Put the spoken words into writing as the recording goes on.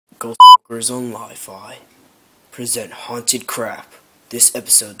Ghostfuckers on SyFy present Haunted Crap. This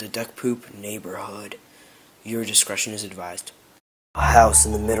episode, the Duck Poop Neighborhood. Your discretion is advised. A house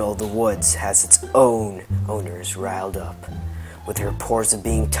in the middle of the woods has its own owners riled up, with reports of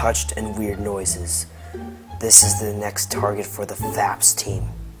being touched and weird noises. This is the next target for the F.A.P.S team.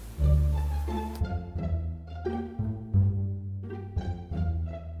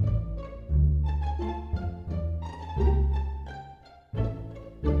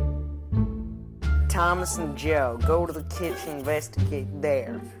 Thomas and Joe, go to the kitchen, investigate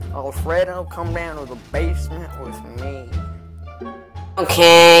there. Alfredo, come down to the basement with me.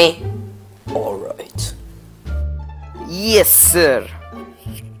 Okay. Alright. Yes, sir.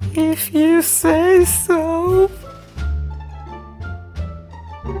 If you say so.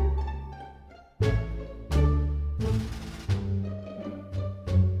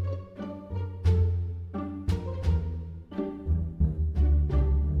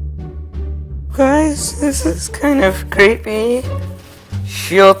 Guys, this is kind of creepy.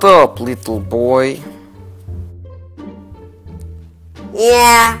 Shut up, little boy.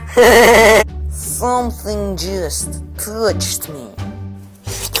 Yeah. Something just touched me.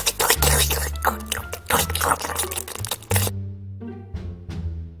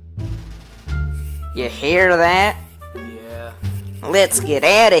 You hear that? Yeah. Let's get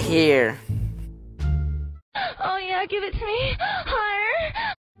out of here. Oh yeah, give it to me.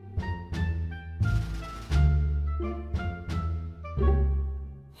 Higher.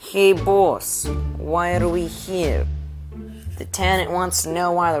 Hey boss, why are we here? The tenant wants to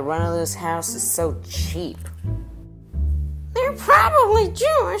know why the rent of this house is so cheap. They're probably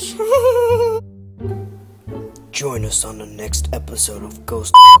Jewish. Join us on the next episode of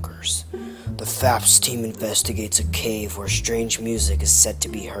Ghostfuckers. The F.A.P.S team investigates a cave where strange music is said to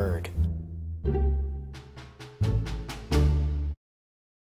be heard.